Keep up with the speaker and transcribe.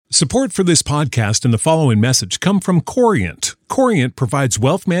Support for this podcast and the following message come from Corient. Corient provides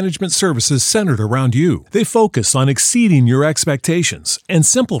wealth management services centered around you. They focus on exceeding your expectations and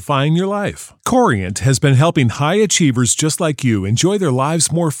simplifying your life. Corient has been helping high achievers just like you enjoy their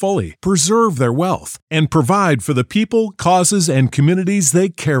lives more fully, preserve their wealth, and provide for the people, causes, and communities they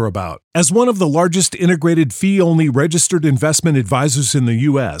care about. As one of the largest integrated fee-only registered investment advisors in the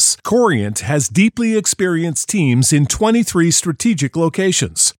U.S., Corient has deeply experienced teams in 23 strategic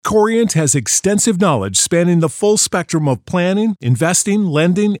locations. Corient has extensive knowledge spanning the full spectrum of planning, investing,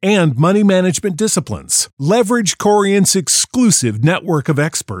 lending, and money management disciplines. Leverage Corient's exclusive network of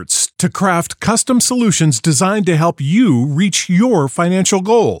experts to craft custom solutions designed to help you reach your financial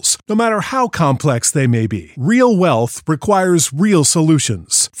goals, no matter how complex they may be. Real wealth requires real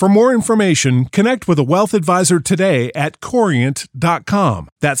solutions. For more information, connect with a wealth advisor today at Corient.com.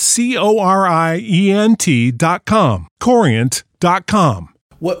 That's Corient.com. Corient.com.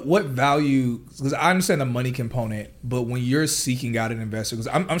 What value, because I understand the money component, but when you're seeking out an investor,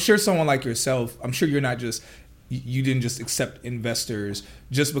 because I'm sure someone like yourself, I'm sure you didn't just accept investors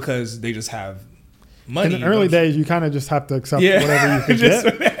just because they just have money. In the early days, you kind of just have to accept whatever you can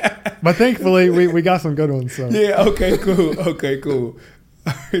get. But thankfully, we got some good ones. So. Yeah, okay, cool.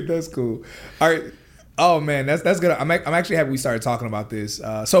 All right, that's cool. All right. Oh, man, that's good. I'm actually happy we started talking about this.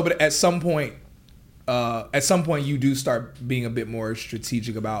 But at some point, you do start being a bit more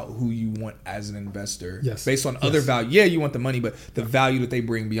strategic about who you want as an investor. Yes. Based on other value. Yeah, you want the money, but the value that they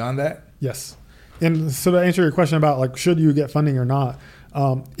bring beyond that. Yes. And so to answer your question about like, should you get funding or not?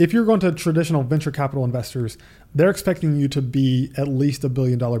 If you're going to traditional venture capital investors, they're expecting you to be at least $1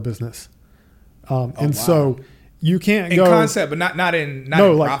 billion business. So you can't go in concept, but not in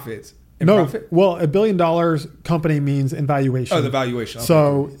profits. Profit? Well, $1 billion company means in valuation. Oh, the valuation. Okay.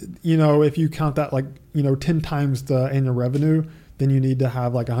 So, if you count that 10 times the annual revenue, then you need to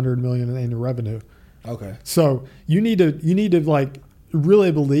have like 100 million in annual revenue. Okay. So you need to like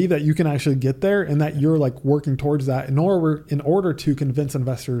really believe that you can actually get there and that you're like working towards that in order to convince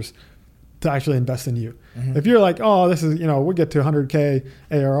investors to actually invest in you. Mm-hmm. If you're like, oh, this is, we'll get to 100K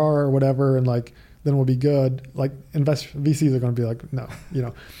ARR or whatever, and like, then we'll be good. Like VCs are going to be like, no,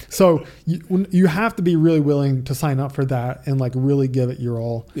 So you have to be really willing to sign up for that and like really give it your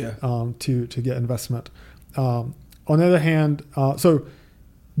all to get investment. On the other hand, so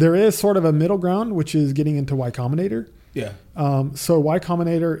there is sort of a middle ground, which is getting into Y Combinator. Yeah. So Y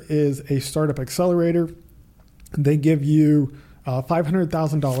Combinator is a startup accelerator. They give you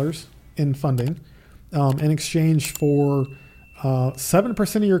 $500,000 in funding in exchange for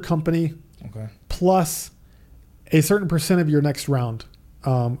 7% of your company. Okay. Plus a certain percent of your next round,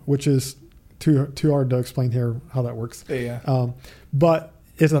 which is too hard to explain here how that works. Yeah. But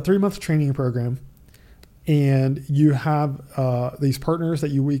it's a 3-month training program, and you have these partners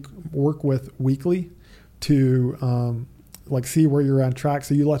that you work with weekly to see where you're on track.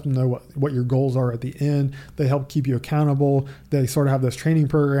 So you let them know what your goals are at the end. They help keep you accountable. They sort of have this training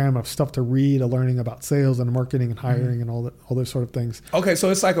program of stuff to read, learning about sales and marketing and hiring and all all those sort of things. Okay, so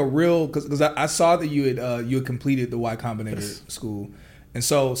it's like a real, because I saw that you had completed the Y Combinator school, and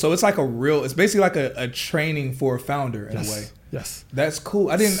so it's like it's basically like a training for a founder in a way. Yes, that's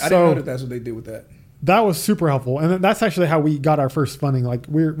cool. I didn't know that that's what they did with that. That was super helpful, and that's actually how we got our first funding. Like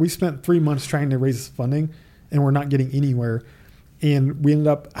we spent 3 months trying to raise funding, and we're not getting anywhere. And we ended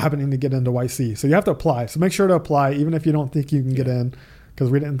up happening to get into YC. So you have to apply. So make sure to apply, even if you don't think you can get in, because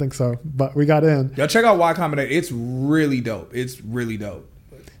we didn't think so, but we got in. Y'all check out Y Combinator. It's really dope.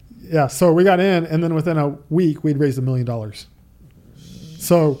 Yeah. So we got in, and then within a week, we'd raised $1 million.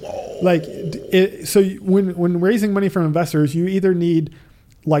 So when raising money from investors, you either need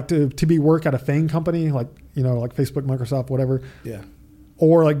to be work at a FANG company, like Facebook, Microsoft, whatever. Yeah.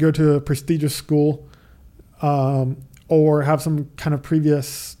 Or go to a prestigious school, or have some kind of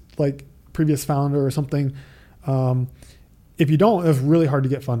previous founder or something. If you don't, it's really hard to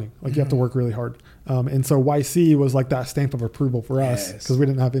get funding. You have to work really hard. And so YC was like that stamp of approval for us because we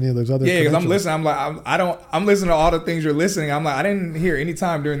didn't have any of those other. Yeah, because I'm listening. I'm listening to all the things you're listening. I'm like, I didn't hear any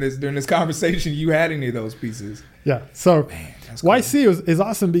time during this conversation you had any of those pieces. Yeah. So YC is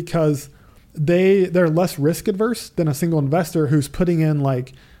awesome because they're less risk adverse than a single investor who's putting in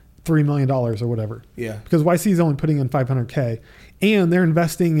 $3 million or whatever. Yeah. Because YC is only putting in $500K, and they're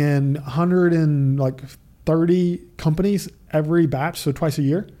investing in 130 companies every batch, so twice a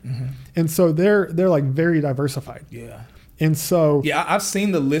year. Mm-hmm. And so they're very diversified. Yeah. And so I've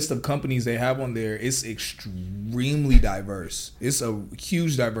seen the list of companies they have on there. It's extremely diverse. It's a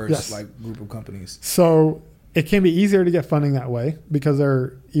huge diverse group of companies. So it can be easier to get funding that way because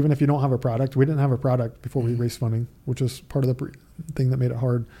even if you don't have a product, we didn't have a product before we raised funding, which was part of the thing that made it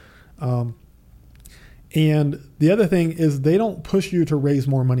hard. And the other thing is they don't push you to raise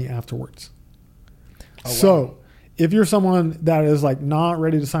more money afterwards. Oh, so wow. If you're someone that is like not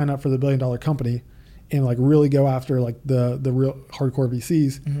ready to sign up for the $1 billion company and like really go after like the real hardcore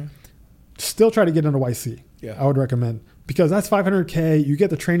VCs, still try to get into YC. Yeah. I would recommend, because that's $500K. You get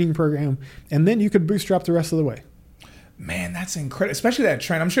the training program, and then you could bootstrap the rest of the way. Man, that's incredible. Especially that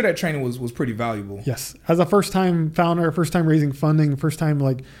training. I'm sure that training was pretty valuable. Yes. As a first-time founder, first time raising funding, first time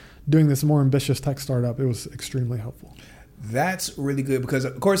like doing this more ambitious tech startup, it was extremely helpful. That's really good because,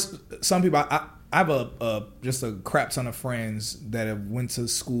 of course, some people, I have just a crap ton of friends that have went to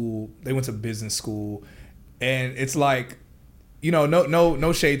school. They went to business school, and it's like, you know,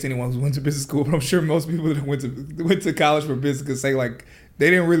 no shade to anyone who went to business school, but I'm sure most people that went to college for business could say like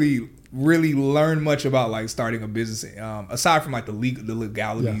they didn't really learn much about like starting a business aside from like the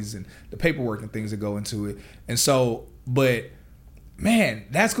legalities and the paperwork and things that go into it. And so, but man,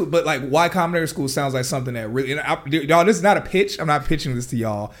 that's cool. But like Y Combinator School sounds like something that really, y'all, this is not a pitch. I'm not pitching this to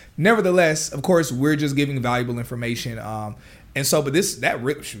y'all. Nevertheless, of course, we're just giving valuable information. And so, but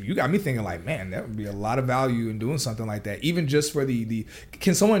you got me thinking like, man, that would be a lot of value in doing something like that. Even just for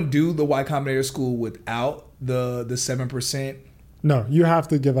can someone do the Y Combinator School without the 7%? No, you have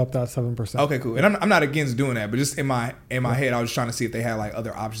to give up that 7%. Okay, cool. And I'm not against doing that, but just in my head, I was trying to see if they had like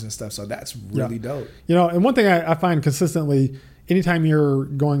other options and stuff. So that's really dope. You know, and one thing I find consistently, anytime you're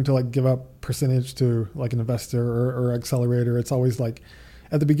going to like give up percentage to like an investor or accelerator, it's always like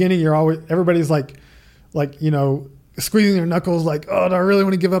at the beginning, everybody's like, you know, squeezing their knuckles like, oh, do I really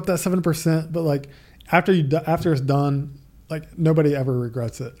want to give up that 7%? But like after it's done, like nobody ever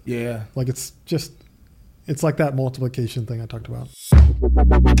regrets it. Yeah. Like it's like that multiplication thing I talked about.